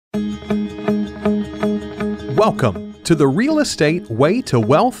Welcome to the Real Estate Way to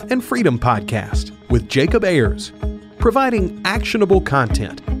Wealth and Freedom podcast with Jacob Ayers, providing actionable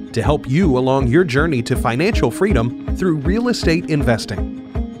content to help you along your journey to financial freedom through real estate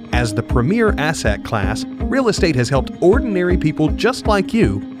investing. As the premier asset class, real estate has helped ordinary people just like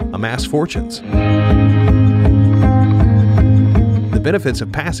you amass fortunes. The benefits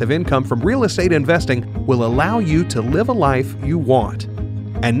of passive income from real estate investing will allow you to live a life you want.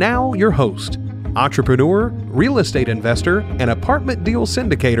 And now your host, entrepreneur, real estate investor, and apartment deal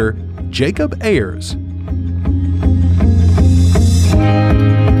syndicator, Jacob Ayers.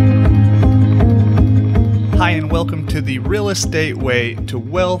 Hi, and welcome to the Real Estate Way to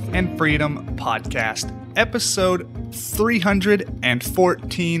Wealth and Freedom podcast, episode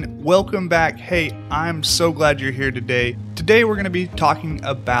 314. Welcome back. Hey, I'm so glad you're here today. Today, we're going to be talking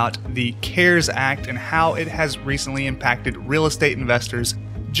about the CARES Act and how it has recently impacted real estate investors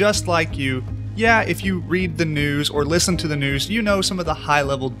just like you. Yeah, if you read the news or listen to the news, you know some of the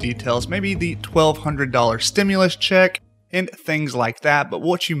high-level details, maybe the $1,200 stimulus check and things like that. But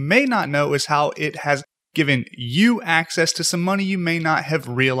what you may not know is how it has given you access to some money you may not have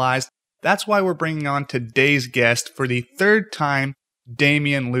realized. That's why we're bringing on today's guest for the third time,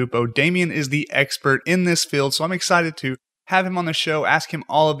 Damion Lupo. Damion is the expert in this field, so I'm excited to have him on the show, ask him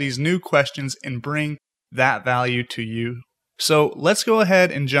all of these new questions, and bring that value to you. So let's go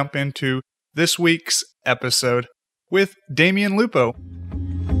ahead and jump into this week's episode with Damion Lupo.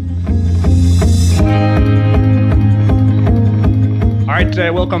 All right, today,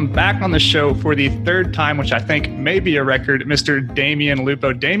 welcome back on the show for the third time, which I think may be a record, Mr. Damion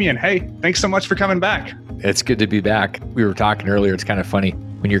Lupo. Damion, hey, thanks so much for coming back. It's good to be back. We were talking earlier. It's kind of funny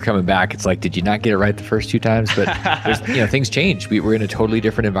when you're coming back. It's like, did you not get it right the first two times? But things change. We're in a totally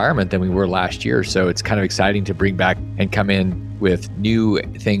different environment than we were last year. So it's kind of exciting to bring back and come in with new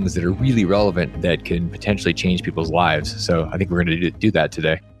things that are really relevant that can potentially change people's lives. So I think we're going to do that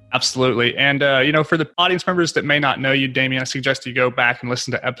today. Absolutely. And, for the audience members that may not know you, Damion, I suggest you go back and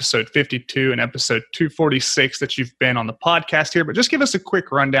listen to episode 52 and episode 246 that you've been on the podcast here. But just give us a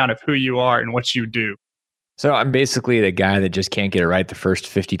quick rundown of who you are and what you do. So I'm basically the guy that just can't get it right the first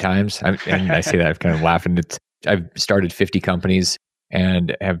 50 times. And I say that I'm kind of laughing. I've started 50 companies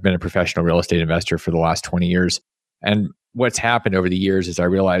and have been a professional real estate investor for the last 20 years. And what's happened over the years is I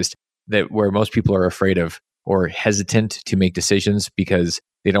realized that where most people are afraid of or hesitant to make decisions because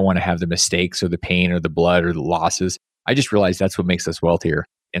they don't want to have the mistakes or the pain or the blood or the losses, I just realized that's what makes us wealthier.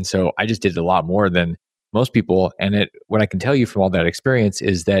 And so I just did a lot more than most people. And what I can tell you from all that experience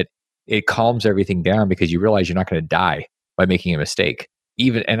is that it calms everything down because you realize you're not going to die by making a mistake.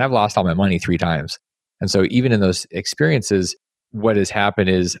 And I've lost all my money 3 times. And so even in those experiences, what has happened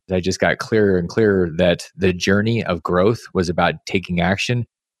is I just got clearer and clearer that the journey of growth was about taking action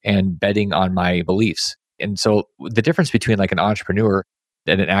and betting on my beliefs. And so the difference between like an entrepreneur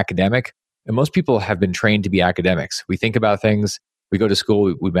and an academic, and most people have been trained to be academics. We think about things, we go to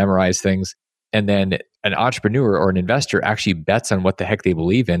school, we memorize things. And then an entrepreneur or an investor actually bets on what the heck they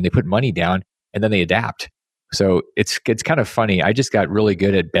believe in. They put money down and then they adapt. So it's kind of funny. I just got really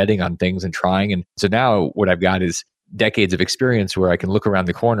good at betting on things and trying. And so now what I've got is decades of experience where I can look around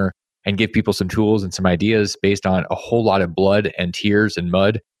the corner and give people some tools and some ideas based on a whole lot of blood and tears and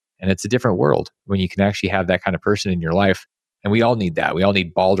mud. And it's a different world when you can actually have that kind of person in your life. And we all need that. We all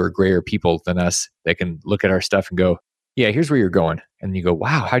need balder, grayer people than us that can look at our stuff and go, yeah, here's where you're going. And you go,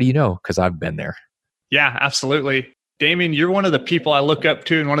 wow, how do you know? Because I've been there. Yeah, absolutely. Damion, you're one of the people I look up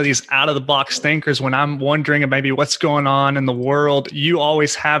to and one of these out-of-the-box thinkers when I'm wondering maybe what's going on in the world. You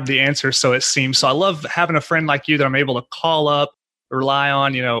always have the answer, so it seems. So I love having a friend like you that I'm able to call up, rely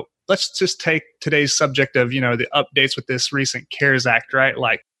on. Let's just take today's subject of, the updates with this recent CARES Act, right?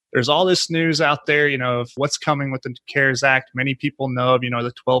 Like, there's all this news out there, of what's coming with the CARES Act. Many people know of, the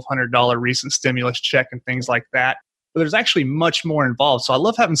 $1,200 recent stimulus check and things like that. But there's actually much more involved. So I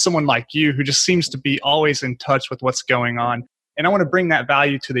love having someone like you who just seems to be always in touch with what's going on. And I want to bring that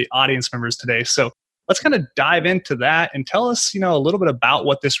value to the audience members today. So let's kind of dive into that and tell us, a little bit about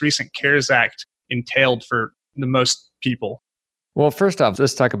what this recent CARES Act entailed for the most people. Well, first off,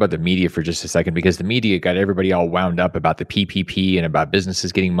 let's talk about the media for just a second, because the media got everybody all wound up about the PPP and about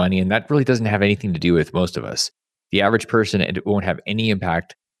businesses getting money. And that really doesn't have anything to do with most of us. The average person, it won't have any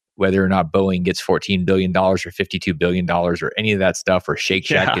impact whether or not Boeing gets $14 billion or $52 billion or any of that stuff, or Shake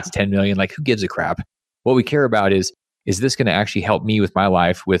Shack gets 10 million. Like, who gives a crap? What we care about is this going to actually help me with my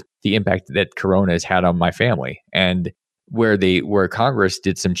life, with the impact that Corona has had on my family? And where Congress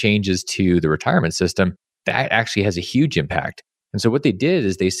did some changes to the retirement system, that actually has a huge impact. And so what they did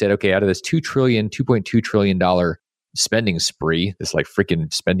is they said, okay, out of this $2.2 trillion spending spree, this like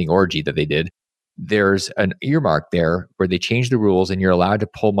freaking spending orgy that they did, there's an earmark there where they change the rules and you're allowed to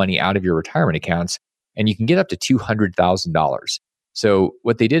pull money out of your retirement accounts and you can get up to $200,000. So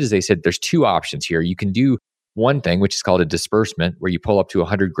what they did is they said there's two options here. You can do one thing, which is called a disbursement, where you pull up to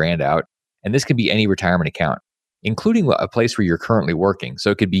 100 grand out. And this can be any retirement account, including a place where you're currently working.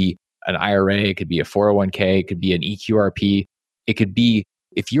 So it could be an IRA, it could be a 401k, it could be an EQRP. It could be,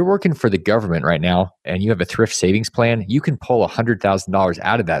 if you're working for the government right now and you have a thrift savings plan, you can pull $100,000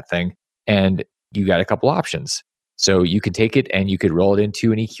 out of that thing and you got a couple options. So you could take it and you could roll it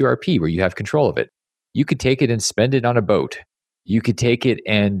into an EQRP where you have control of it. You could take it and spend it on a boat. You could take it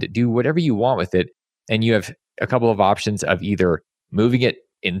and do whatever you want with it. And you have a couple of options of either moving it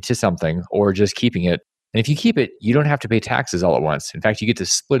into something or just keeping it. And if you keep it, you don't have to pay taxes all at once. In fact, you get to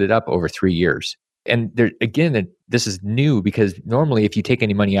split it up over 3 years. And there, again, this is new because normally if you take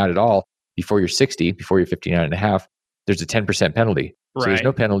any money out at all before you're 60, before you're 59 and a half, there's a 10% penalty. So there's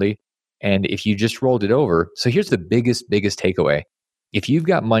no penalty. And if you just rolled it over, so here's the biggest takeaway. If you've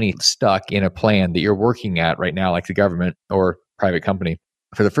got money stuck in a plan that you're working at right now, like the government or private company,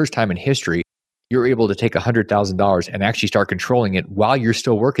 for the first time in history, you're able to take $100,000 and actually start controlling it while you're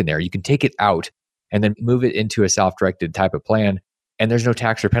still working there. You can take it out and then move it into a self-directed type of plan, and there's no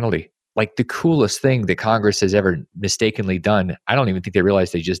tax or penalty. Like the coolest thing that Congress has ever mistakenly done. I don't even think they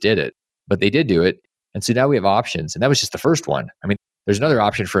realized they just did it, but they did do it. And so now we have options. And that was just the first one. I mean, there's another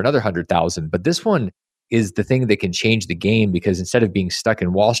option for another 100,000, but this one is the thing that can change the game because instead of being stuck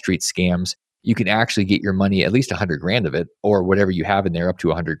in Wall Street scams, you can actually get your money, at least 100 grand of it, or whatever you have in there up to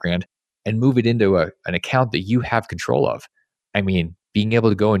 100 grand, and move it into an account that you have control of. I mean, being able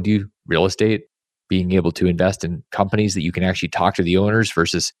to go and do real estate, being able to invest in companies that you can actually talk to the owners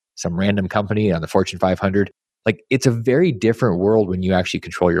versus some random company on the Fortune 500. Like it's a very different world when you actually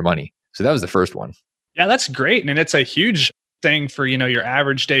control your money. So that was the first one. Yeah, that's great. And it's a huge thing for, your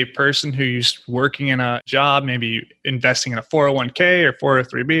average day person who's working in a job, maybe investing in a 401k or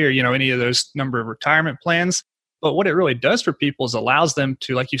 403b or, any of those number of retirement plans. But what it really does for people is allows them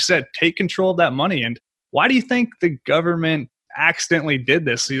to, like you said, take control of that money. And why do you think the government accidentally did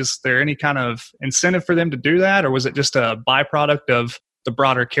this? Is there any kind of incentive for them to do that? Or was it just a byproduct of the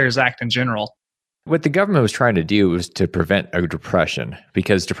broader CARES Act in general? What the government was trying to do was to prevent a depression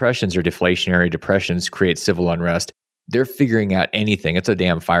because depressions are deflationary. Depressions create civil unrest. They're figuring out anything. It's a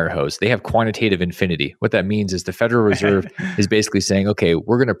damn fire hose. They have quantitative infinity. What that means is the Federal Reserve is basically saying, okay,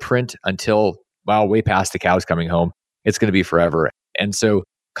 we're going to print until, way past the cows coming home. It's going to be forever. And so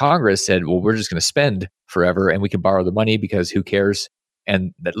Congress said, well, we're just going to spend forever and we can borrow the money because who cares?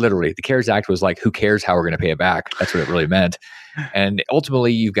 And that literally the CARES Act was like, who cares how we're going to pay it back? That's what it really meant. And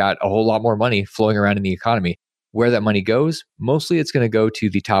ultimately, you've got a whole lot more money flowing around in the economy. Where that money goes, mostly it's going to go to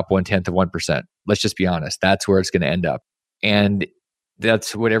the top 1/10 of 1%. Let's just be honest. That's where it's going to end up. And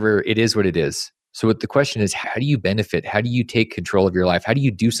that's whatever it is, what it is. So what the question is, how do you benefit? How do you take control of your life? How do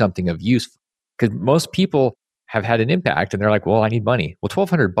you do something of use? Because most people have had an impact and they're like, well, I need money. Well,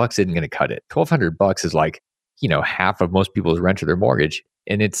 $1,200 isn't going to cut it. $1,200 is like, half of most people's rent or their mortgage.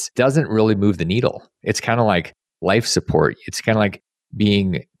 And it doesn't really move the needle. It's kind of like life support. It's kind of like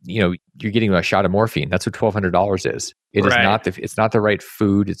being, you're getting a shot of morphine. That's what $1,200 is. It is not it's not the right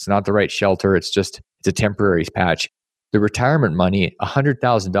food. It's not the right shelter. It's a temporary patch. The retirement money,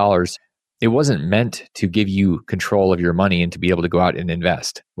 $100,000, it wasn't meant to give you control of your money and to be able to go out and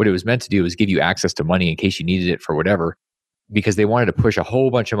invest. What it was meant to do was give you access to money in case you needed it for whatever, because they wanted to push a whole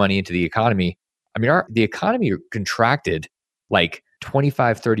bunch of money into the economy. I mean, the economy contracted like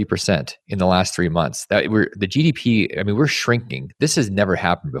 25-30% in the last 3 months. The GDP, I mean, we're shrinking. This has never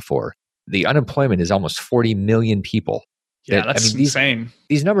happened before. The unemployment is almost 40 million people. Yeah, that's insane.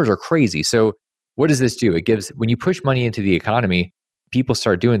 These numbers are crazy. So what does this do? It gives, when you push money into the economy, people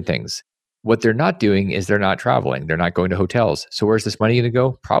start doing things. What they're not doing is they're not traveling. They're not going to hotels. So where's this money going to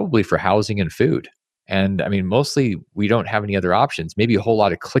go? Probably for housing and food. And I mean, mostly we don't have any other options. Maybe a whole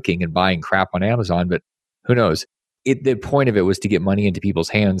lot of clicking and buying crap on Amazon, but who knows? The point of it was to get money into people's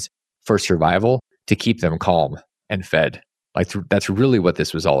hands for survival, to keep them calm and fed. Like that's really what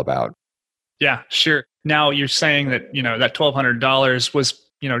this was all about. Yeah, sure. Now you're saying that, that $1,200 was,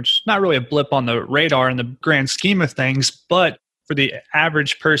 just not really a blip on the radar in the grand scheme of things, but for the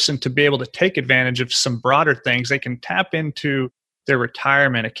average person to be able to take advantage of some broader things, they can tap into their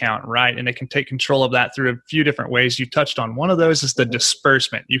retirement account, right? And they can take control of that through a few different ways. You touched on one of those is the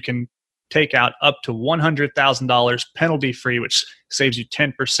disbursement. You can take out up to $100,000 penalty free, which saves you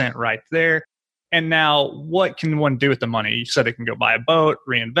 10% right there. And now what can one do with the money? You said it can go buy a boat,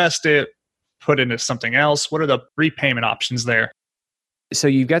 reinvest it, put it into something else. What are the repayment options there? So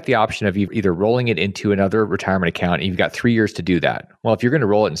you've got the option of either rolling it into another retirement account, and you've got 3 years to do that. Well, if you're going to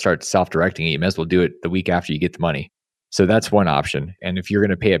roll it and start self-directing it, you may as well do it the week after you get the money. So that's one option. And if you're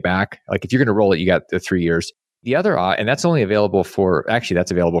going to pay it back, like if you're going to roll it, you got the 3 years. The other, and that's only available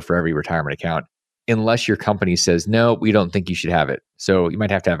that's available for every retirement account, unless your company says, no, we don't think you should have it. So you might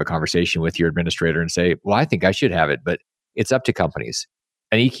have to have a conversation with your administrator and say, well, I think I should have it, but it's up to companies.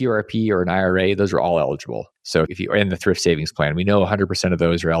 An EQRP or an IRA, those are all eligible. So if you are in the thrift savings plan, we know 100% of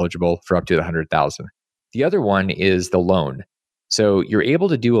those are eligible for up to the 100,000. The other one is the loan. So you're able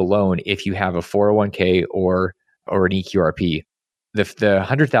to do a loan if you have a 401k or an EQRP. The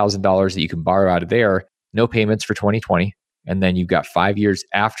 $100,000 that you can borrow out of there, no payments for 2020. And then you've got 5 years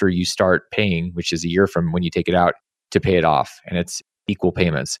after you start paying, which is a year from when you take it out, to pay it off. And it's equal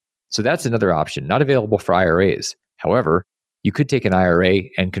payments. So that's another option, not available for IRAs. However, you could take an IRA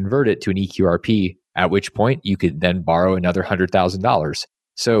and convert it to an EQRP, at which point you could then borrow another $100,000.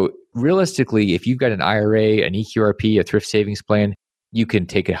 So realistically, if you've got an IRA, an EQRP, a thrift savings plan, you can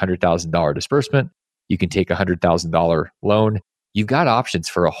take a $100,000 disbursement. You can take a $100,000 loan. You've got options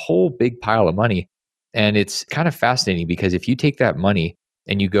for a whole big pile of money. And it's kind of fascinating because if you take that money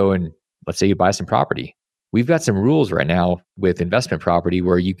and you go and let's say you buy some property, we've got some rules right now with investment property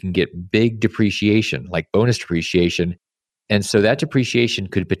where you can get big depreciation, like bonus depreciation. And so that depreciation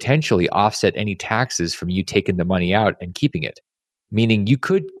could potentially offset any taxes from you taking the money out and keeping it. Meaning you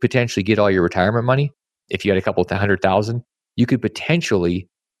could potentially get all your retirement money. If you had a couple of 100,000, you could potentially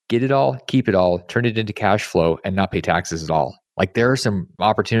get it all, keep it all, turn it into cash flow and not pay taxes at all. Like there are some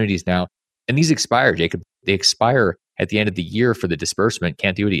opportunities now, and these expire, Jacob. They expire at the end of the year for the disbursement.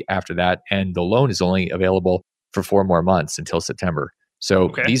 Can't do it after that. And the loan is only available for 4 more months until September.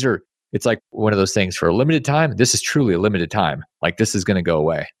 So it's like one of those things for a limited time. This is truly a limited time. Like this is going to go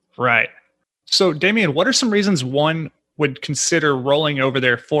away. Right. So Damion, what are some reasons one would consider rolling over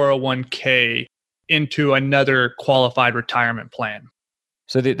their 401k into another qualified retirement plan?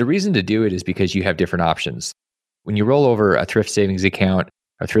 So the reason to do it is because you have different options. When you roll over a thrift savings account,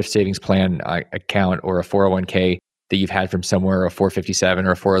 a thrift savings plan account, or a 401k that you've had from somewhere, a 457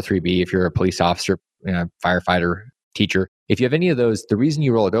 or a 403b, if you're a police officer, firefighter, teacher, if you have any of those, the reason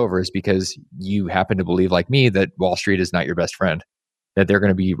you roll it over is because you happen to believe, like me, that Wall Street is not your best friend, that they're going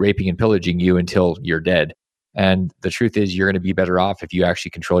to be raping and pillaging you until you're dead. And the truth is, you're going to be better off if you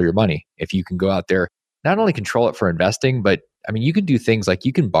actually control your money. If you can go out there, not only control it for investing, but I mean, you can do things like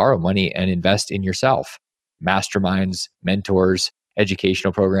you can borrow money and invest in yourself. Masterminds, mentors,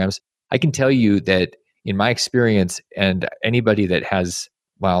 educational programs. I can tell you that in my experience, and anybody that has,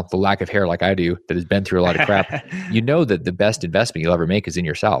 well, the lack of hair like I do, that has been through a lot of crap, you know that the best investment you'll ever make is in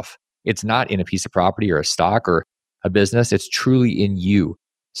yourself. It's not in a piece of property or a stock or a business. It's truly in you.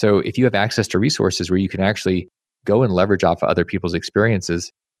 So if you have access to resources where you can actually go and leverage off of other people's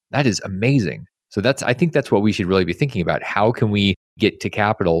experiences, that is amazing. So I think that's what we should really be thinking about. How can we get to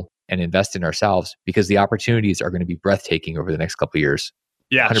capital and invest in ourselves? Because the opportunities are going to be breathtaking over the next couple of years.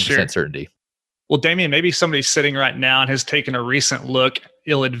 Yeah, 100% certainty. Well, Damion, maybe somebody's sitting right now and has taken a recent look,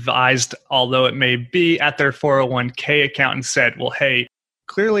 ill-advised, although it may be, at their 401k account and said, well, hey,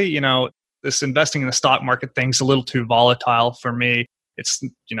 clearly, this investing in the stock market thing's a little too volatile for me. It's,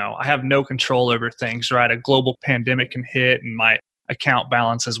 I have no control over things, right? A global pandemic can hit and my account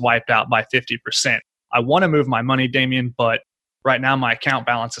balance is wiped out by 50%. I want to move my money, Damion, but right now my account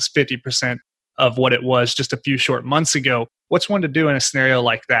balance is 50% of what it was just a few short months ago. What's one to do in a scenario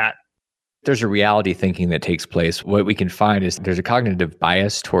like that? There's a reality thinking that takes place. What we can find is there's a cognitive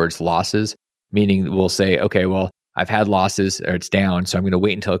bias towards losses, meaning we'll say, okay, well, I've had losses or it's down, so I'm going to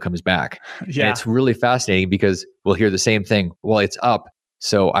wait until it comes back. Yeah. And it's really fascinating because we'll hear the same thing. Well, it's up,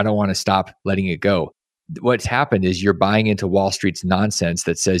 so I don't want to stop letting it go. What's happened is you're buying into Wall Street's nonsense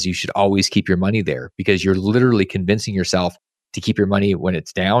that says you should always keep your money there because you're literally convincing yourself to keep your money when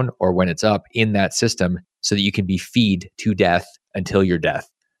it's down or when it's up in that system so that you can be feed to death until your death.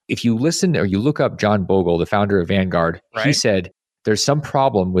 If you listen or you look up John Bogle, the founder of Vanguard, right? He said there's some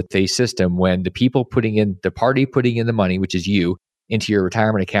problem with a system when the party putting in the money, which is you, into your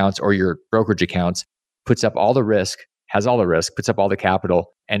retirement accounts or your brokerage accounts, puts up all the risk, has all the risk, puts up all the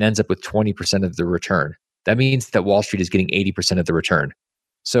capital, and ends up with 20% of the return. That means that Wall Street is getting 80% of the return.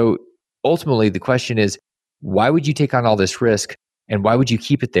 So ultimately, the question is, why would you take on all this risk? And why would you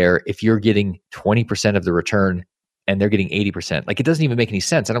keep it there if you're getting 20% of the return and they're getting 80%? Like, it doesn't even make any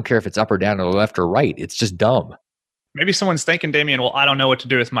sense. I don't care if it's up or down or left or right. It's just dumb. Maybe someone's thinking, Damion, well, I don't know what to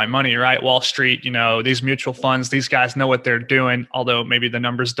do with my money, right? Wall Street, these mutual funds, these guys know what they're doing, although maybe the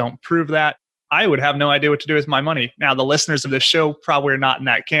numbers don't prove that. I would have no idea what to do with my money. Now, the listeners of this show probably are not in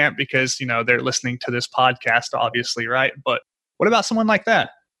that camp because, they're listening to this podcast, obviously, right? But What about someone like that?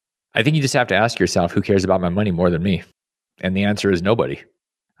 I think you just have to ask yourself, who cares about my money more than me? And the answer is nobody.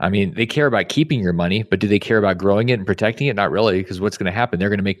 I mean, they care about keeping your money, but do they care about growing it and protecting it? Not really, because what's going to happen? They're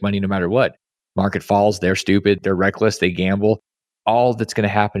going to make money no matter what. Market falls, they're stupid, they're reckless, they gamble. All that's going to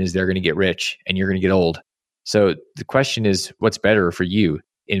happen is they're going to get rich and you're going to get old. So the question is, what's better for you?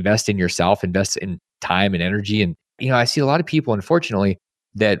 Invest in yourself, invest in time and energy. And, I see a lot of people, unfortunately,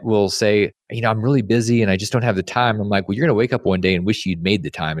 that will say, I'm really busy and I just don't have the time. I'm like, well, you're going to wake up one day and wish you'd made the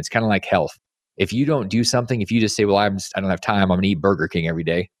time. It's kind of like health. If you don't do something, if you just say, well, I don't have time, I'm going to eat Burger King every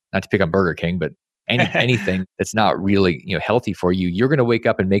day, not to pick on Burger King, but anything that's not really healthy for you, you're going to wake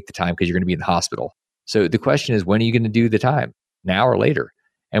up and make the time because you're going to be in the hospital. So the question is, when are you going to do the time? Now or later?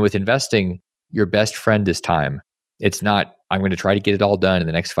 And with investing, your best friend is time. It's not, I'm going to try to get it all done in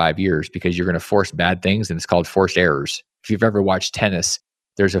the next 5 years, because you're going to force bad things, and it's called forced errors. If you've ever watched tennis,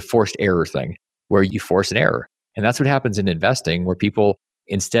 there's a forced error thing where you force an error. And that's what happens in investing, where people,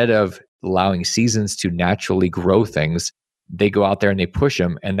 instead of allowing seasons to naturally grow things, they go out there and they push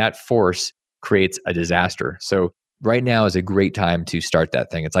them, and that force creates a disaster. So right now is a great time to start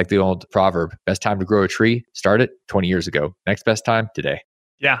that thing. It's like the old proverb, best time to grow a tree, start it 20 years ago. Next best time, today.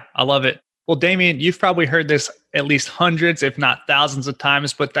 Yeah, I love it. Well, Damion, you've probably heard this at least hundreds, if not thousands of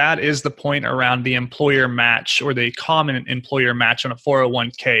times, but that is the point around the employer match, or the common employer match on a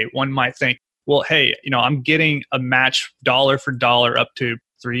 401k. One might think, well, hey, I'm getting a match dollar for dollar up to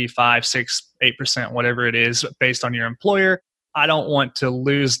 3, 5, 6, 8%, whatever it is, based on your employer. I don't want to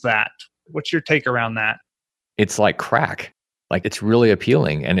lose that. What's your take around that? It's like crack. Like, it's really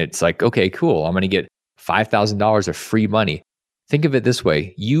appealing. And it's like, okay, cool. I'm going to get $5,000 of free money. Think of it this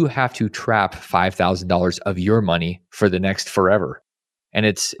way. You have to trap $5,000 of your money for the next forever. And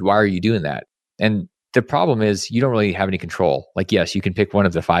it's, why are you doing that? And the problem is, you don't really have any control. Like, yes, you can pick one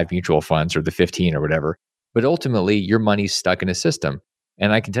of the 5 mutual funds or the 15 or whatever, but ultimately your money's stuck in a system.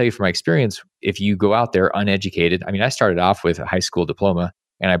 And I can tell you from my experience, if you go out there uneducated, I started off with a high school diploma,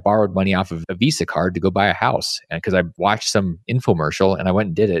 and I borrowed money off of a Visa card to go buy a house. And because I watched some infomercial and I went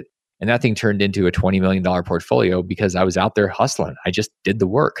and did it. And that thing turned into a $20 million portfolio because I was out there hustling. I just did the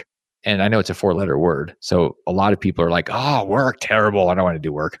work. And I know it's a 4-letter word. So a lot of people are like, oh, work, terrible. I don't want to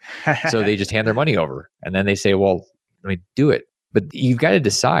do work. So they just hand their money over. And then they say, well, do it. But you've got to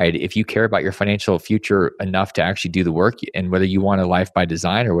decide if you care about your financial future enough to actually do the work, and whether you want a life by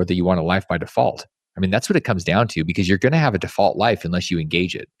design or whether you want a life by default. That's what it comes down to, because you're going to have a default life unless you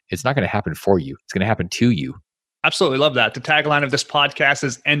engage it. It's not going to happen for you. It's going to happen to you. Absolutely love that. The tagline of this podcast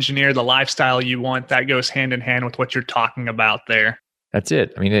is engineer the lifestyle you want. That goes hand in hand with what you're talking about there. That's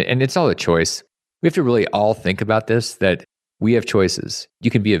it. And it's all a choice. We have to really all think about this, that we have choices. You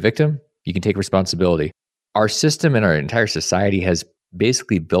can be a victim. You can take responsibility. Our system and our entire society has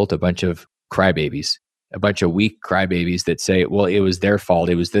basically built a bunch of crybabies, a bunch of weak crybabies that say, well, it was their fault.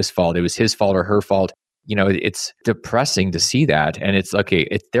 It was this fault. It was his fault or her fault. It's depressing to see that. And it's okay,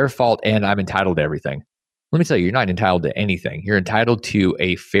 it's their fault and I'm entitled to everything. Let me tell you, you're not entitled to anything. You're entitled to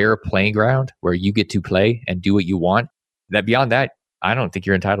a fair playing ground where you get to play and do what you want. That beyond that, I don't think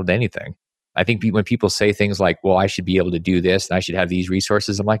you're entitled to anything. I think when people say things like, well, I should be able to do this and I should have these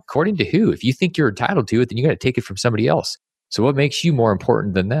resources, I'm like, according to who? If you think you're entitled to it, then you got to take it from somebody else. So what makes you more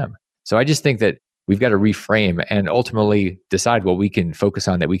important than them? So I just think that we've got to reframe and ultimately decide what we can focus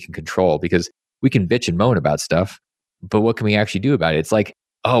on that we can control, because we can bitch and moan about stuff, but what can we actually do about it? It's like,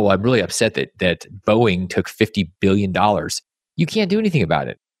 oh, I'm really upset that Boeing took $50 billion. You can't do anything about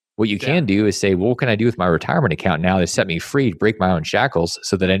it. What you can do is say, well, what can I do with my retirement account now to set me free to break my own shackles,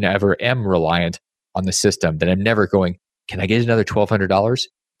 so that I never am reliant on the system, that I'm never going, can I get another $1,200?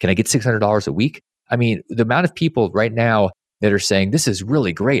 Can I get $600 a week? The amount of people right now that are saying, this is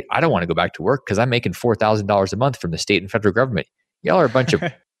really great. I don't want to go back to work because I'm making $4,000 a month from the state and federal government. Y'all are a bunch of,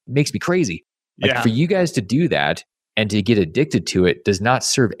 makes me crazy. For you guys to do that and to get addicted to it does not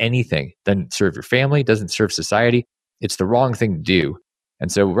serve anything. Doesn't serve your family, doesn't serve society. It's the wrong thing to do.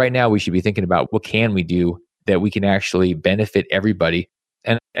 And so right now we should be thinking about, what can we do that we can actually benefit everybody?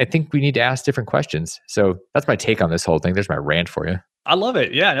 And I think we need to ask different questions. So that's my take on this whole thing. There's my rant for you. I love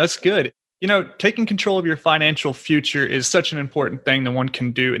it. Yeah, that's good. Taking control of your financial future is such an important thing that one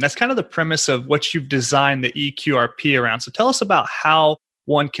can do. And that's kind of the premise of what you've designed the EQRP around. So tell us about how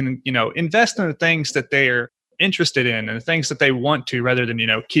one can, invest in the things that they are interested in and the things that they want to, rather than,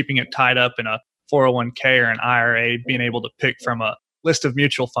 keeping it tied up in a 401k or an IRA, being able to pick from a list of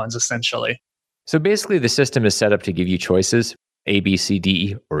mutual funds, essentially. So basically the system is set up to give you choices, A, B, C,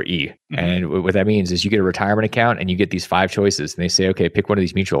 D, or E. Mm-hmm. And what that means is you get a retirement account and you get these 5 choices, and they say, okay, pick one of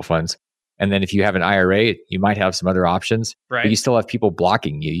these mutual funds. And then if you have an IRA, you might have some other options, right? But you still have people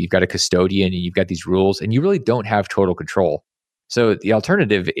blocking you. You've got a custodian and you've got these rules, and you really don't have total control. So the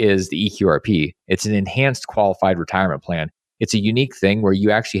alternative is the EQRP. It's an enhanced qualified retirement plan. It's a unique thing where you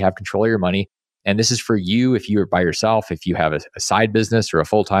actually have control of your money. And this is for you if you're by yourself, if you have a side business or a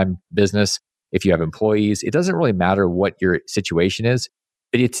full-time business, if you have employees. It doesn't really matter what your situation is,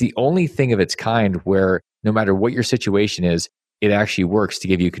 but it's the only thing of its kind where no matter what your situation is, it actually works to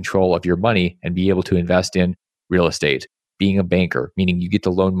give you control of your money and be able to invest in real estate. Being a banker, meaning you get to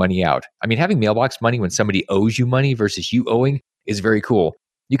loan money out. I mean, having mailbox money when somebody owes you money versus you owing is very cool.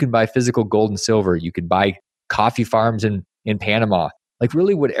 You can buy physical gold and silver. You can buy coffee farms in Panama. Like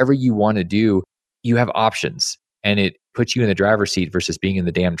really whatever you want to do, you have options. And it puts you in the driver's seat versus being in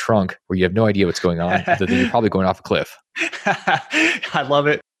the damn trunk where you have no idea what's going on, other than you're probably going off a cliff. I love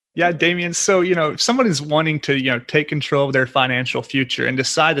it. Yeah, Damion. So, if someone is wanting to, take control of their financial future and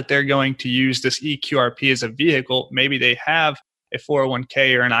decide that they're going to use this EQRP as a vehicle, maybe they have a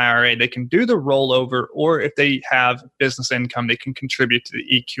 401k or an IRA, they can do the rollover, or if they have business income, they can contribute to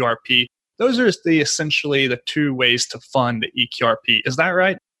the EQRP. Those are essentially the two ways to fund the EQRP. Is that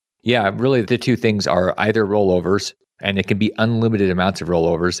right? Yeah, really the two things are either rollovers, and it can be unlimited amounts of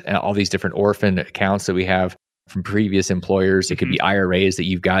rollovers, and all these different orphan accounts that we have from previous employers. It could be IRAs that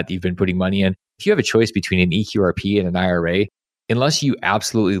you've been putting money in. If you have a choice between an EQRP and an IRA, unless you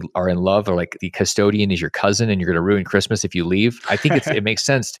absolutely are in love or like the custodian is your cousin and you're going to ruin Christmas if you leave, I think it makes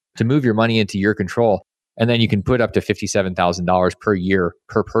sense to move your money into your control. And then you can put up to $57,000 per year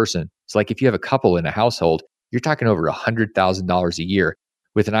per person. So like if you have a couple in a household, you're talking over $100,000 a year.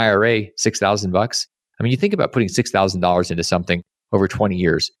 With an IRA, $6,000. I mean, you think about putting $6,000 into something over 20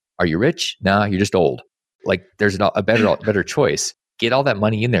 years. Are you rich? No, you're just old. Like there's a better choice. Get all that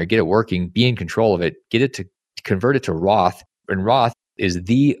money in there, get it working, be in control of it, get it to convert it to Roth. And Roth is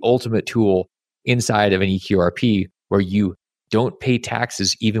the ultimate tool inside of an EQRP where you don't pay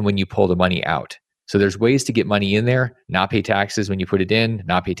taxes even when you pull the money out. So there's ways to get money in there, not pay taxes when you put it in,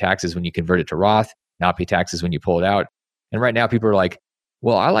 not pay taxes when you convert it to Roth, not pay taxes when you pull it out. And right now people are like,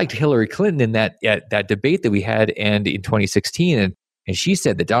 well, I liked Hillary Clinton in that debate that we had in 2016. And she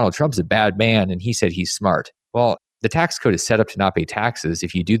said that Donald Trump's a bad man and he said he's smart. Well, the tax code is set up to not pay taxes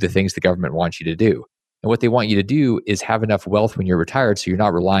if you do the things the government wants you to do. And what they want you to do is have enough wealth when you're retired so you're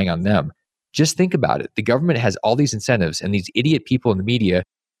not relying on them. Just think about it. The government has all these incentives and these idiot people in the media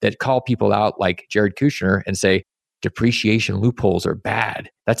that call people out like Jared Kushner and say, depreciation loopholes are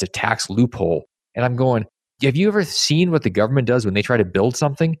bad. That's a tax loophole. And I'm going, have you ever seen what the government does when they try to build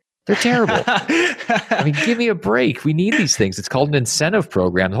something? They're terrible. I mean, give me a break. We need these things. It's called an incentive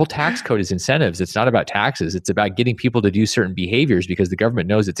program. The whole tax code is incentives. It's not about taxes. It's about getting people to do certain behaviors because the government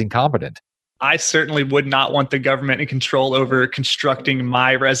knows it's incompetent. I certainly would not want the government in control over constructing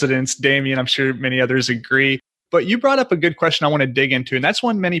my residence, Damion. I'm sure many others agree. But you brought up a good question I want to dig into, and that's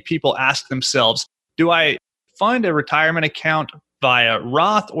one many people ask themselves. Do I fund a retirement account via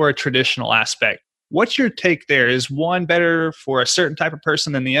Roth or a traditional aspect? What's your take there? Is one better for a certain type of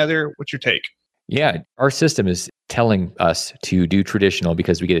person than the other? What's your take? Yeah, our system is telling us to do traditional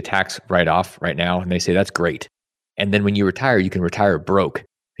because we get a tax write-off right now, and they say that's great. And then when you retire, you can retire broke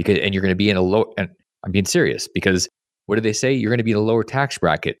and you're going to be in a low. And I'm being serious because what do they say? You're going to be in a lower tax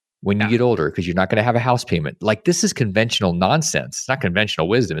bracket when you get older because you're not going to have a house payment. Like this is conventional nonsense. It's not conventional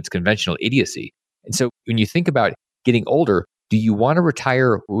wisdom. It's conventional idiocy. And so when you think about getting older, do you want to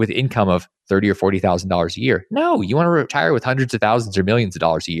retire with income of $30,000 or $40,000 a year? No, you want to retire with hundreds of thousands or millions of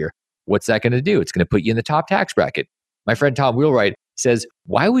dollars a year. What's that going to do? It's going to put you in the top tax bracket. My friend Tom Wheelwright says,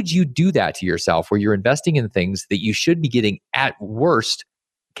 why would you do that to yourself where you're investing in things that you should be getting at worst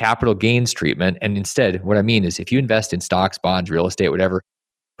capital gains treatment? And instead, what I mean is if you invest in stocks, bonds, real estate, whatever,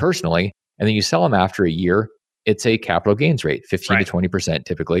 personally, and then you sell them after a year, it's a capital gains rate, 15 to 20%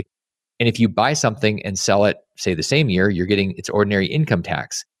 typically. And if you buy something and sell it, say the same year, you're getting its ordinary income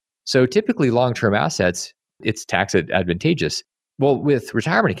tax. So typically long-term assets, it's tax advantageous. Well, with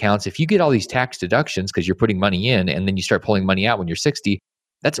retirement accounts, if you get all these tax deductions because you're putting money in and then you start pulling money out when you're 60,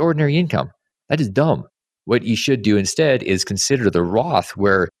 that's ordinary income. That is dumb. What you should do instead is consider the Roth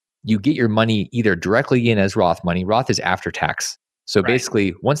where you get your money either directly in as Roth money. Roth is after tax. So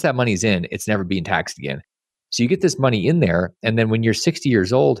basically, once that money's in, it's never being taxed again. So you get this money in there, and then when you're 60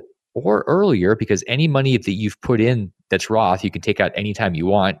 years old, or earlier, because any money that you've put in that's Roth, you can take out anytime you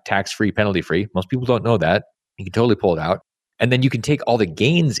want, tax-free, penalty-free. Most people don't know that. You can totally pull it out. And then you can take all the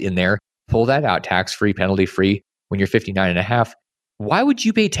gains in there, pull that out tax-free, penalty-free when you're 59 and a half. Why would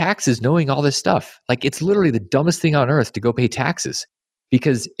you pay taxes knowing all this stuff? Like it's literally the dumbest thing on earth to go pay taxes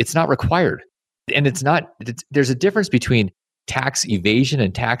because it's not required. And there's a difference between tax evasion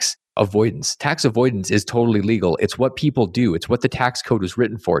and tax avoidance. Tax avoidance is totally legal. It's what people do. It's what the tax code was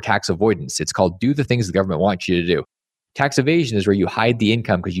written for, tax avoidance. It's called do the things the government wants you to do. Tax evasion is where you hide the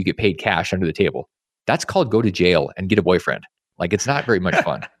income because you get paid cash under the table. That's called go to jail and get a boyfriend. Like, it's not very much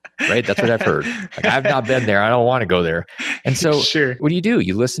fun, right? That's what I've heard. Like, I've not been there. I don't want to go there. And so Sure. what do?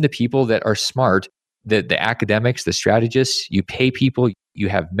 You listen to people that are smart, the academics, the strategists, you pay people, you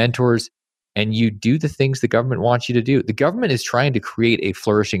have mentors, and you do the things the government wants you to do. The government is trying to create a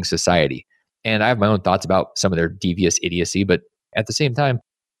flourishing society. And I have my own thoughts about some of their devious idiocy, but at the same time,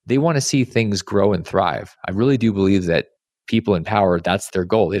 they want to see things grow and thrive. I really do believe that people in power, that's their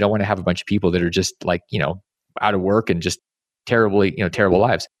goal. They don't want to have a bunch of people that are just like, out of work and just terrible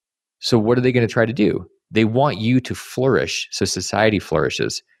lives. So what are they going to try to do? They want you to flourish so society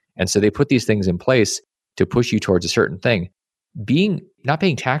flourishes. And so they put these things in place to push you towards a certain thing. Not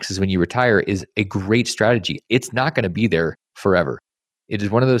paying taxes when you retire is a great strategy. It's not going to be there forever. It is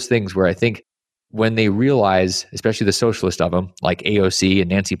one of those things where I think when they realize, especially the socialist of them, like AOC and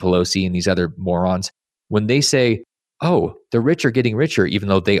Nancy Pelosi and these other morons, when they say, oh, the rich are getting richer, even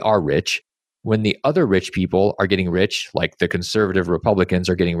though they are rich, when the other rich people are getting rich, like the conservative Republicans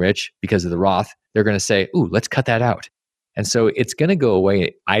are getting rich because of the Roth, they're going to say, ooh, let's cut that out. And so it's going to go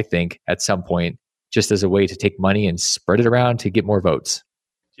away, I think, at some point, just as a way to take money and spread it around to get more votes.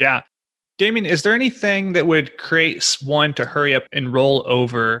 Yeah. Damion, is there anything that would create one to hurry up and roll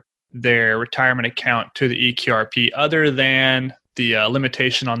over their retirement account to the EQRP other than the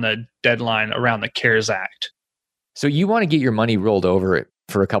limitation on the deadline around the CARES Act? So you want to get your money rolled over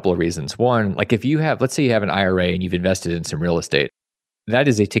for a couple of reasons. One, like if you have, let's say you have an IRA and you've invested in some real estate, that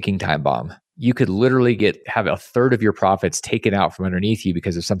is a ticking time bomb. You could literally have a third of your profits taken out from underneath you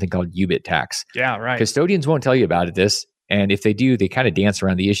because of something called UBIT tax. Yeah, right. Custodians won't tell you about this. And if they do, they kind of dance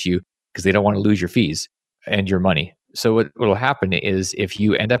around the issue because they don't want to lose your fees and your money. So what will happen is if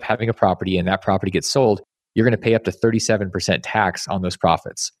you end up having a property and that property gets sold, you're going to pay up to 37% tax on those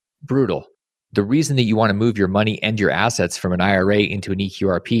profits. Brutal. The reason that you want to move your money and your assets from an IRA into an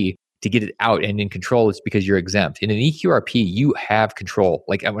EQRP to get it out and in control is because you're exempt. In an EQRP, you have control.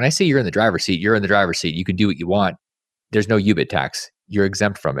 Like when I say you're in the driver's seat, you're in the driver's seat. You can do what you want. There's no UBIT tax. You're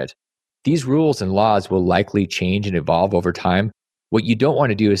exempt from it. These rules and laws will likely change and evolve over time. What you don't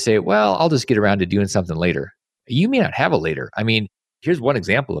want to do is say, well, I'll just get around to doing something later. You may not have a later. I mean, here's one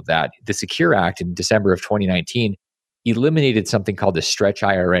example of that. The Secure Act in December of 2019 eliminated something called the Stretch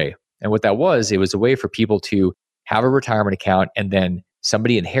IRA. And what that was, it was a way for people to have a retirement account and then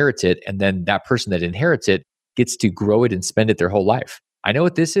somebody inherits it. And then that person that inherits it gets to grow it and spend it their whole life. I know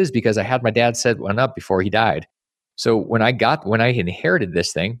what this is because I had my dad set one up before he died. So when I inherited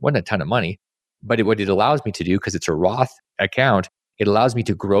this thing, wasn't a ton of money, but what it allows me to do, because it's a Roth account, it allows me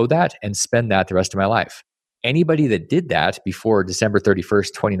to grow that and spend that the rest of my life. Anybody that did that before December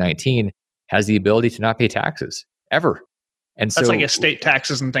 31st, 2019 has the ability to not pay taxes ever. And that's like estate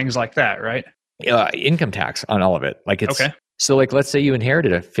taxes and things like that, right? Income tax on all of it. Like it's okay. So like, let's say you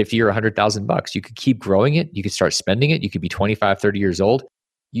inherited a 50 or $100,000. You could keep growing it. You could start spending it. You could be 25, 30 years old.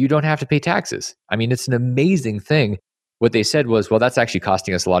 You don't have to pay taxes. I mean, it's an amazing thing. What they said was, well, that's actually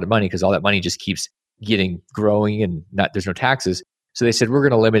costing us a lot of money because all that money just keeps growing and there's no taxes. So they said, we're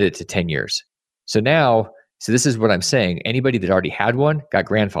going to limit it to 10 years. So this is what I'm saying. Anybody that already had one got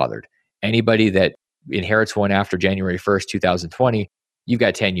grandfathered. Anybody that inherits one after January 1st, 2020, you've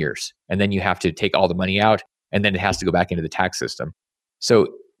got 10 years. And then you have to take all the money out and then it has to go back into the tax system. So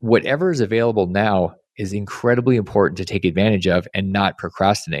whatever is available now is incredibly important to take advantage of and not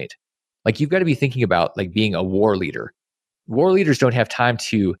procrastinate. Like you've got to be thinking about like being a war leader. War leaders don't have time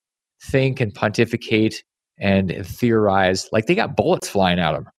to think and pontificate and theorize. Like they got bullets flying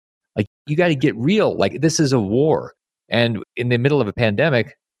at them. Like you got to get real. Like this is a war. And in the middle of a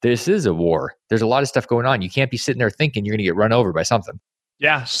pandemic, this is a war. There's a lot of stuff going on. You can't be sitting there thinking you're going to get run over by something.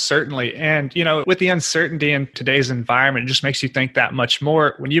 Yeah, certainly. And, with the uncertainty in today's environment, it just makes you think that much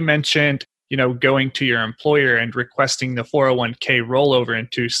more. When you mentioned, going to your employer and requesting the 401k rollover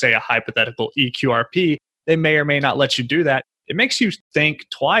into, say, a hypothetical EQRP, they may or may not let you do that. It makes you think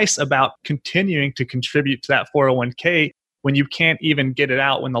twice about continuing to contribute to that 401k when you can't even get it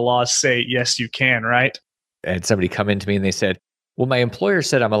out when the laws say, yes, you can, right? I had somebody come into me and they said, well, my employer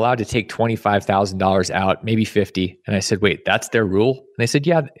said I'm allowed to take $25,000 out, maybe 50. And I said, wait, that's their rule? And they said,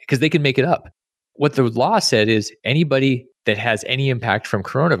 yeah, because they can make it up. What the law said is anybody that has any impact from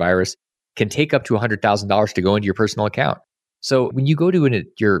coronavirus can take up to $100,000 to go into your personal account. So when you go to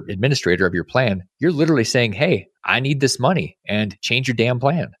your administrator of your plan, you're literally saying, hey, I need this money and change your damn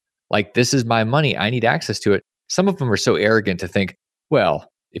plan. Like, this is my money. I need access to it. Some of them are so arrogant to think, well,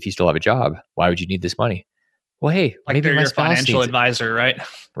 if you still have a job, why would you need this money? Well, hey, like maybe they're my your spouse financial needs it. advisor, right?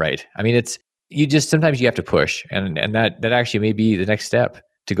 Right. I mean, sometimes you have to push and that actually may be the next step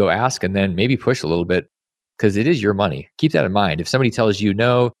to go ask and then maybe push a little bit. because it is your money. Keep that in mind. If somebody tells you,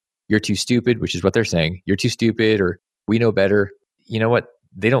 no, you're too stupid, which is what they're saying, you're too stupid, or we know better, you know what?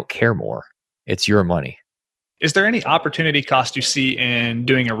 They don't care more. It's your money. Is there any opportunity cost you see in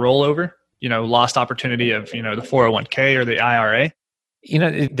doing a rollover? Lost opportunity of, the 401k or the IRA?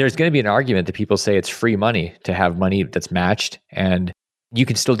 There's going to be an argument that people say it's free money to have money that's matched. And you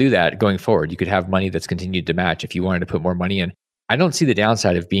can still do that going forward. You could have money that's continued to match if you wanted to put more money in. I don't see the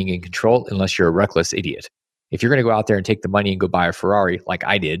downside of being in control unless you're a reckless idiot. If you're going to go out there and take the money and go buy a Ferrari like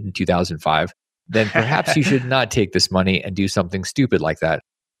I did in 2005, then perhaps you should not take this money and do something stupid like that.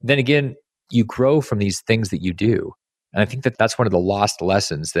 Then again, you grow from these things that you do. And I think that that's one of the lost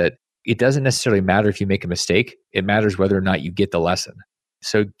lessons, that it doesn't necessarily matter if you make a mistake. It matters whether or not you get the lesson.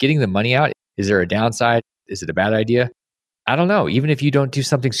 So getting the money out, is there a downside? Is it a bad idea? I don't know. Even if you don't do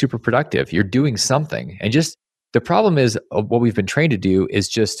something super productive, you're doing something. And just the problem is what we've been trained to do is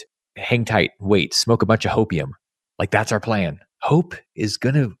just hang tight, wait, smoke a bunch of hopium. Like that's our plan. Hope is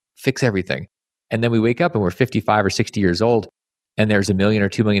going to fix everything. And then we wake up and we're 55 or 60 years old and there's $1 million or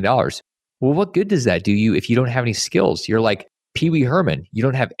 $2 million. Well, what good does that do you if you don't have any skills? You're like Pee Wee Herman. You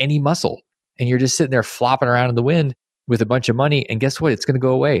don't have any muscle and you're just sitting there flopping around in the wind with a bunch of money. And guess what? It's going to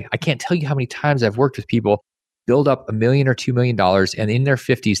go away. I can't tell you how many times I've worked with people build up $1 million or $2 million and in their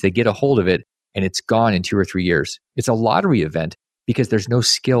 50s, they get a hold of it and it's gone in 2 or 3 years. It's a lottery event because there's no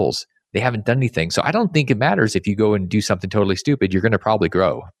skills. They haven't done anything. So I don't think it matters if you go and do something totally stupid. You're going to probably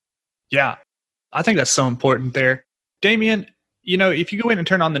grow. Yeah, I think that's so important there. Damion, if you go in and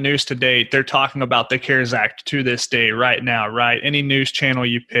turn on the news today, they're talking about the CARES Act to this day, right now, right? Any news channel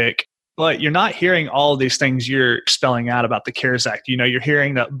you pick. But you're not hearing all of these things you're spelling out about the CARES Act. You're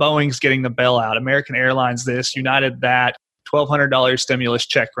hearing that Boeing's getting the bailout, American Airlines this, United that, $1,200 stimulus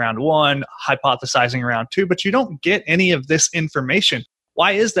check round one, hypothesizing round two, but you don't get any of this information.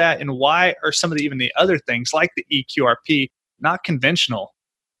 Why is that? And why are some of even the other things like the EQRP not conventional?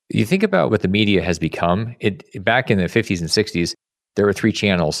 You think about what the media has become. Back in the 50s and 60s, there were 3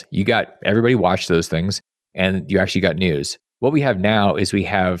 channels. You got everybody watched those things and you actually got news. What we have now is we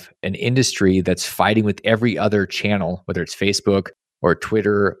have an industry that's fighting with every other channel, whether it's Facebook or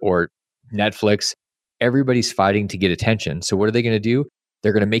Twitter or Netflix. Everybody's fighting to get attention. So what are they going to do?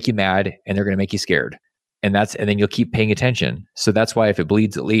 They're going to make you mad and they're going to make you scared. And then you'll keep paying attention. So that's why if it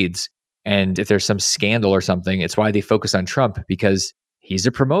bleeds, it leads. And if there's some scandal or something, it's why they focus on Trump, because he's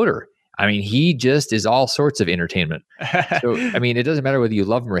a promoter. I mean, he just is all sorts of entertainment. So, I mean, it doesn't matter whether you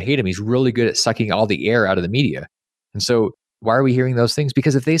love him or hate him. He's really good at sucking all the air out of the media. And so why are we hearing those things?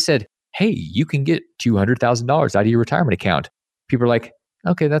 Because if they said, hey, you can get $200,000 out of your retirement account, people are like,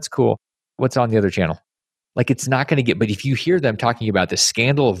 okay, that's cool. What's on the other channel? Like, it's not going to get, but if you hear them talking about the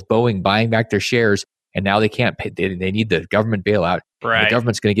scandal of Boeing buying back their shares and now they can't pay, they need the government bailout. Right. The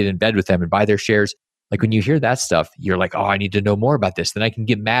government's going to get in bed with them and buy their shares. Like when you hear that stuff, you're like, oh, I need to know more about this. Then I can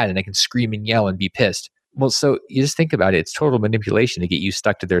get mad and I can scream and yell and be pissed. Well, so you just think about it. It's total manipulation to get you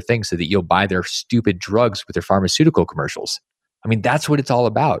stuck to their thing so that you'll buy their stupid drugs with their pharmaceutical commercials. I mean, that's what it's all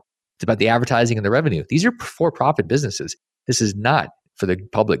about. It's about the advertising and the revenue. These are for-profit businesses. This is not for the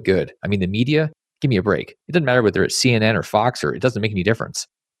public good. I mean, the media, give me a break. It doesn't matter whether it's CNN or Fox, or it doesn't make any difference.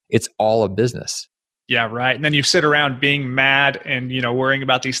 It's all a business. Yeah, right. And then you sit around being mad and, worrying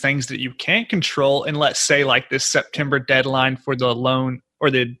about these things that you can't control. And let's say like this September deadline for the loan or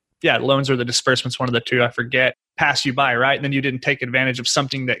loans or the disbursements, one of the two, I forget, pass you by, right? And then you didn't take advantage of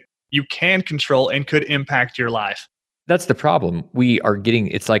something that you can control and could impact your life. That's the problem. We are getting,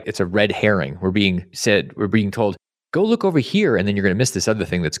 it's like it's a red herring. We're being told, go look over here, and then you're going to miss this other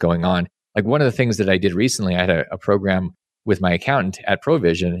thing that's going on. Like one of the things that I did recently, I had a program with my accountant at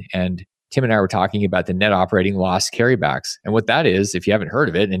Provision, and Tim and I were talking about the net operating loss carrybacks. And what that is, if you haven't heard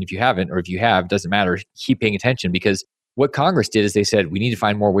of it, and if you haven't, or if you have, doesn't matter, keep paying attention, because what Congress did is they said, we need to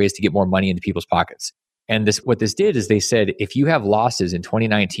find more ways to get more money into people's pockets. And what this did is they said, if you have losses in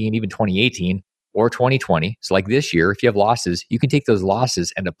 2019, even 2018, or 2020, so like this year, if you have losses, you can take those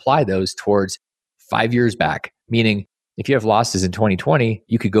losses and apply those towards 5 years back. Meaning, if you have losses in 2020,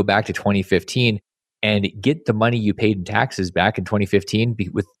 you could go back to 2015 and get the money you paid in taxes back in 2015.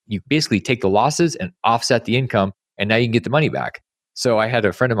 You basically take the losses and offset the income, and now you can get the money back. So I had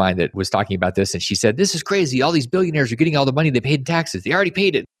a friend of mine that was talking about this, and she said, this is crazy. All these billionaires are getting all the money they paid in taxes. They already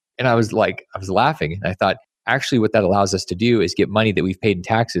paid it. And I was laughing. And I thought, actually, what that allows us to do is get money that we've paid in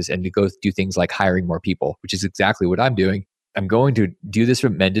taxes and to go do things like hiring more people, which is exactly what I'm doing. I'm going to do this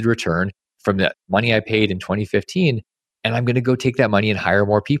amended return from the money I paid in 2015, and I'm going to go take that money and hire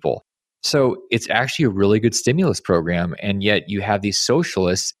more people. So it's actually a really good stimulus program. And yet you have these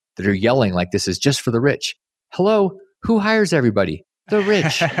socialists that are yelling like this is just for the rich. Hello, who hires everybody? The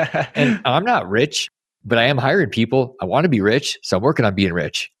rich. And I'm not rich. but I am hiring people. I want to be rich, so I'm working on being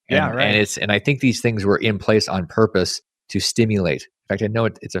rich. Yeah, right. And I think these things were in place on purpose to stimulate. In fact, I know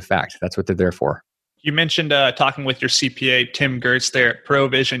it's a fact. That's what they're there for. You mentioned talking with your CPA, Tim Gertz there at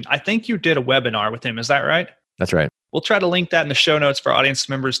ProVision. I think you did a webinar with him. Is that right? That's right. We'll try to link that in the show notes for audience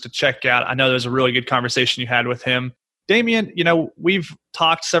members to check out. I know there's a really good conversation you had with him. Damion, we've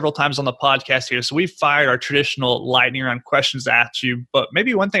talked several times on the podcast here, so we've fired our traditional lightning round questions at you. But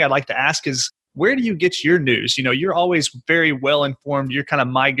maybe one thing I'd like to ask is, where do you get your news? You're always very well informed. You're kind of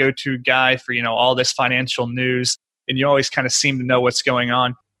my go-to guy for, all this financial news, and you always kind of seem to know what's going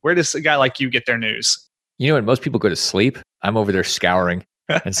on. Where does a guy like you get their news? When most people go to sleep, I'm over there scouring.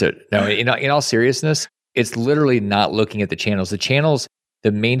 And so, no, in all seriousness, it's literally not looking at the channels.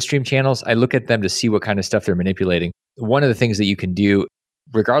 The mainstream channels, I look at them to see what kind of stuff they're manipulating. One of the things that you can do,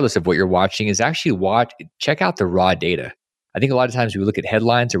 regardless of what you're watching, is actually check out the raw data. I think a lot of times we look at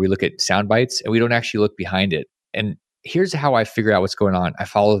headlines or we look at sound bites and we don't actually look behind it. And here's how I figure out what's going on. I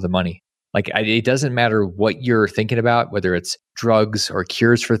follow the money. It doesn't matter what you're thinking about, whether it's drugs or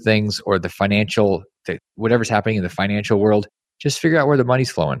cures for things or whatever's happening in the financial world, just figure out where the money's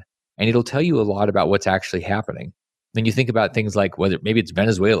flowing. And it'll tell you a lot about what's actually happening. Then you think about things like whether maybe it's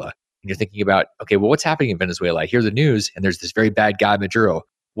Venezuela, and you're thinking about, okay, well, what's happening in Venezuela? I hear the news and there's this very bad guy, Maduro.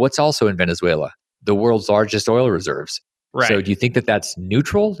 What's also in Venezuela? The world's largest oil reserves. Right. So do you think that that's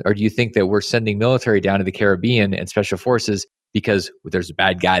neutral, or do you think that we're sending military down to the Caribbean and special forces because there's a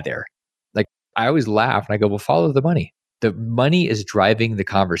bad guy there? I always laugh and I go, well, follow the money. The money is driving the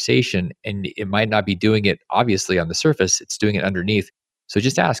conversation, and it might not be doing it obviously on the surface. It's doing it underneath. So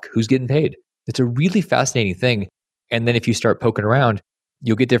just ask, who's getting paid? It's a really fascinating thing. And then if you start poking around,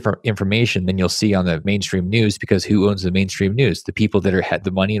 you'll get different information than you'll see on the mainstream news, because who owns the mainstream news? The people that had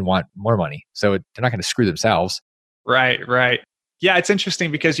the money and want more money. So they're not going to screw themselves. Right. Yeah, it's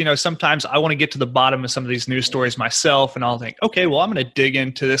interesting because, sometimes I want to get to the bottom of some of these news stories myself, and I'll think, okay, well, I'm going to dig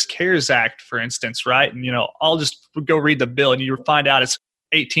into this CARES Act, for instance, right? And, I'll just go read the bill and you find out it's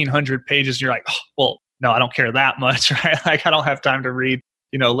 1,800 pages. And you're like, oh, well, no, I don't care that much, right? I don't have time to read,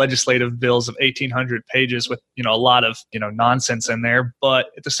 legislative bills of 1,800 pages with, a lot of, nonsense in there.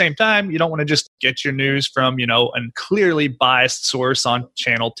 But at the same time, you don't want to just get your news from, a clearly biased source on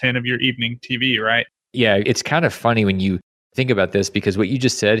channel 10 of your evening TV, right? Yeah, it's kind of funny when you think about this, because what you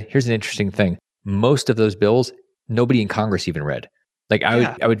just said, here's an interesting thing. Most of those bills, nobody in Congress even read.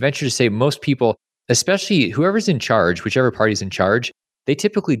 I would venture to say most people, especially whoever's in charge, whichever party's in charge, they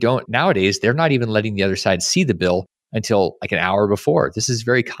typically don't, nowadays, they're not even letting the other side see the bill until an hour before. This is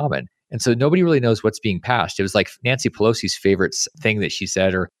very common. And so nobody really knows what's being passed. It was like Nancy Pelosi's favorite thing that she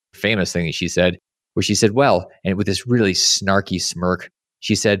said, or famous thing that she said, where she said, well, and with this really snarky smirk,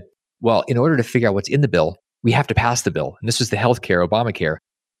 she said, well, in order to figure out what's in the bill, we have to pass the bill. And this was the healthcare, Obamacare.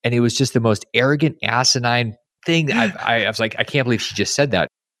 And it was just the most arrogant, asinine thing. I was like, I can't believe she just said that.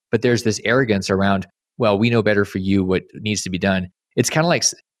 But there's this arrogance around, well, we know better for you what needs to be done. It's kind of like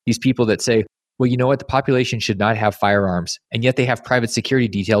these people that say, well, you know what? The population should not have firearms. And yet they have private security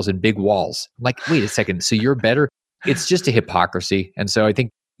details and big walls. I'm like, wait a second. So you're better? It's just a hypocrisy. And so I think,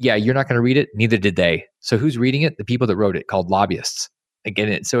 yeah, you're not going to read it. Neither did they. So who's reading it? The people that wrote it, called lobbyists.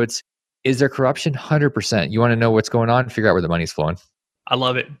 Again, so is there corruption? 100%. You want to know what's going on? Figure out where the money's flowing. I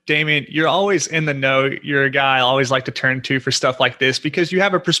love it. Damion, you're always in the know. You're a guy I always like to turn to for stuff like this, because you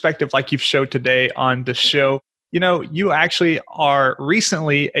have a perspective like you've showed today on the show. You actually are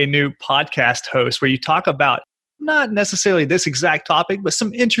recently a new podcast host where you talk about not necessarily this exact topic, but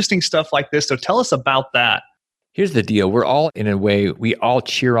some interesting stuff like this. So tell us about that. Here's the deal. We're all, in a way, we all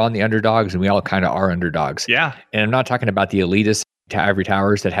cheer on the underdogs, and we all kind of are underdogs. Yeah. And I'm not talking about the elitist ivory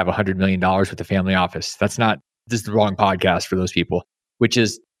towers that have $100 million with the family office. This is the wrong podcast for those people, which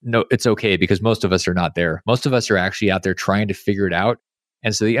is, no, it's okay, because most of us are not there. Most of us are actually out there trying to figure it out.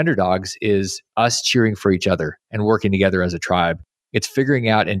 And so the underdogs is us cheering for each other and working together as a tribe. It's figuring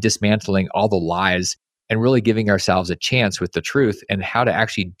out and dismantling all the lies and really giving ourselves a chance with the truth and how to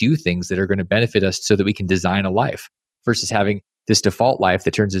actually do things that are going to benefit us so that we can design a life, versus having this default life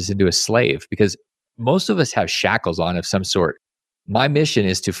that turns us into a slave, because most of us have shackles on of some sort. My mission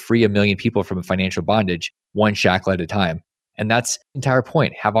is to free 1 million people from financial bondage, one shackle at a time. And that's the entire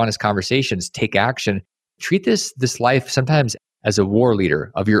point. Have honest conversations, take action, treat this life sometimes as a war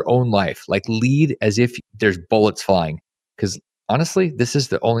leader of your own life. Like, lead as if there's bullets flying. Because honestly, this is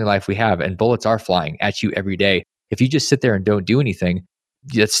the only life we have, and bullets are flying at you every day. If you just sit there and don't do anything,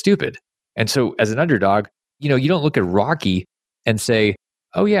 that's stupid. And so as an underdog, you don't look at Rocky and say,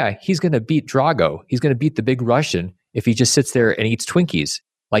 oh yeah, he's going to beat Drago. He's going to beat the big Russian if he just sits there and eats Twinkies.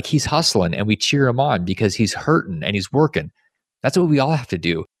 Like, he's hustling and we cheer him on because he's hurting and he's working. That's what we all have to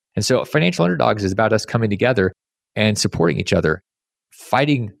do. And so Financial Underdogs is about us coming together and supporting each other,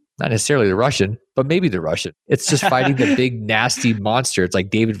 fighting not necessarily the Russian, but maybe the Russian. It's just fighting the big, nasty monster. It's like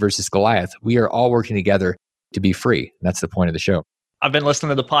David versus Goliath. We are all working together to be free. And that's the point of the show. I've been listening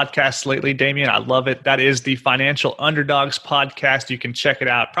to the podcast lately, Damion. I love it. That is the Financial Underdogs podcast. You can check it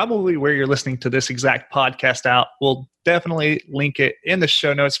out probably where you're listening to this exact podcast out. We'll definitely link it in the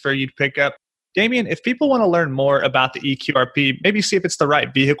show notes for you to pick up. Damion, if people want to learn more about the EQRP, maybe see if it's the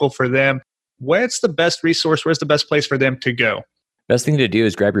right vehicle for them, where's the best resource? Where's the best place for them to go? Best thing to do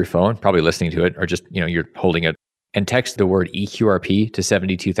is grab your phone, probably listening to it, or just, you're holding it, and text the word EQRP to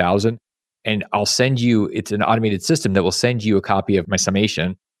 72,000. And I'll send you, it's an automated system that will send you a copy of my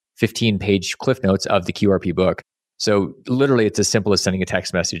summation, 15-page cliff notes of the QRP book. So literally it's as simple as sending a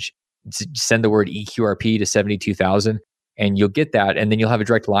text message. Send the word EQRP to 72,000 and you'll get that. And then you'll have a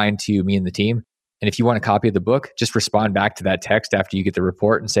direct line to me and the team. And if you want a copy of the book, just respond back to that text after you get the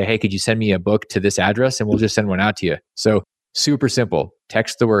report and say, hey, could you send me a book to this address? And we'll just send one out to you. So super simple.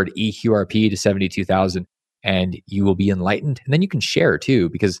 Text the word EQRP to 72,000 and you will be enlightened. And then you can share too,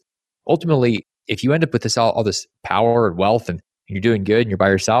 because ultimately, if you end up with this all this power and wealth and you're doing good and you're by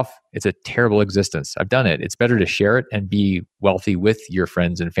yourself, it's a terrible existence. I've done it. It's better to share it and be wealthy with your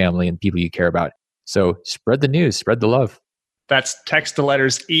friends and family and people you care about. So spread the news, spread the love. That's text the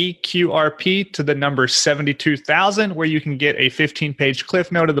letters EQRP to the number 72,000, where you can get a 15-page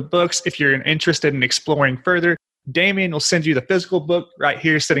cliff note of the books. If you're interested in exploring further, Damion will send you the physical book right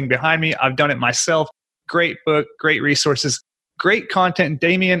here sitting behind me. I've done it myself. Great book, great resources. Great content.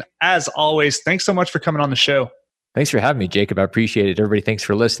 Damion, as always, thanks so much for coming on the show. Thanks for having me, Jacob. I appreciate it. Everybody, thanks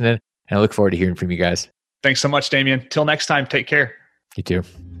for listening. And I look forward to hearing from you guys. Thanks so much, Damion. Till next time, take care. You too.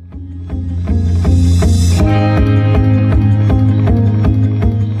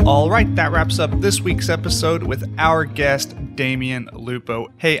 All right, that wraps up this week's episode with our guest, Damion Lupo.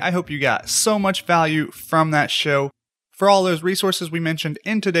 Hey, I hope you got so much value from that show. For all those resources we mentioned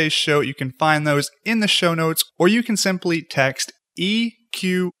in today's show, you can find those in the show notes, or you can simply text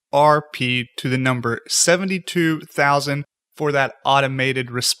EQRP to the number 72,000 for that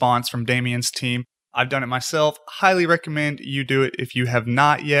automated response from Damion's team. I've done it myself. Highly recommend you do it if you have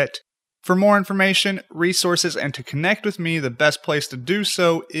not yet. For more information, resources, and to connect with me, the best place to do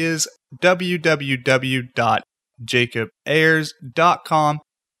so is www.jacobayers.com.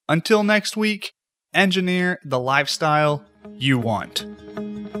 Until next week, engineer the lifestyle you want.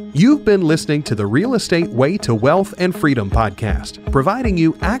 You've been listening to the Real Estate Way to Wealth and Freedom podcast, providing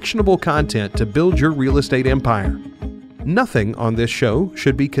you actionable content to build your real estate empire. Nothing on this show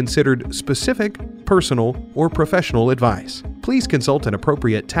should be considered specific, personal, or professional advice. Please consult an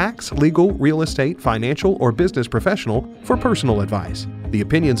appropriate tax, legal, real estate, financial, or business professional for personal advice. The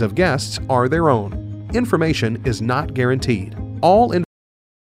opinions of guests are their own. Information is not guaranteed. All